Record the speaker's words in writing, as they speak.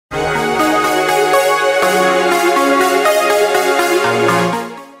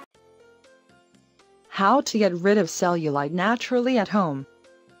How to get rid of cellulite naturally at home.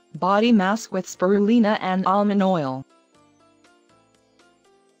 Body mask with spirulina and almond oil.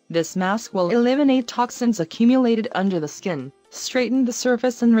 This mask will eliminate toxins accumulated under the skin, straighten the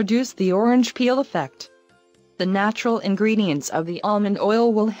surface and reduce the orange peel effect. The natural ingredients of the almond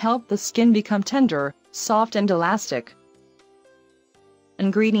oil will help the skin become tender, soft and elastic.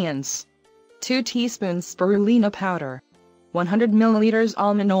 Ingredients: 2 teaspoons spirulina powder, 100 ml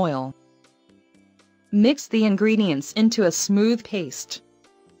almond oil. Mix the ingredients into a smooth paste.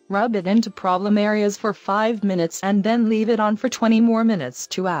 Rub it into problem areas for 5 minutes and then leave it on for 20 more minutes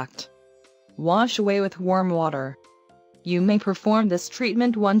to act. Wash away with warm water. You may perform this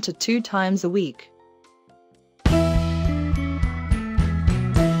treatment 1 to 2 times a week.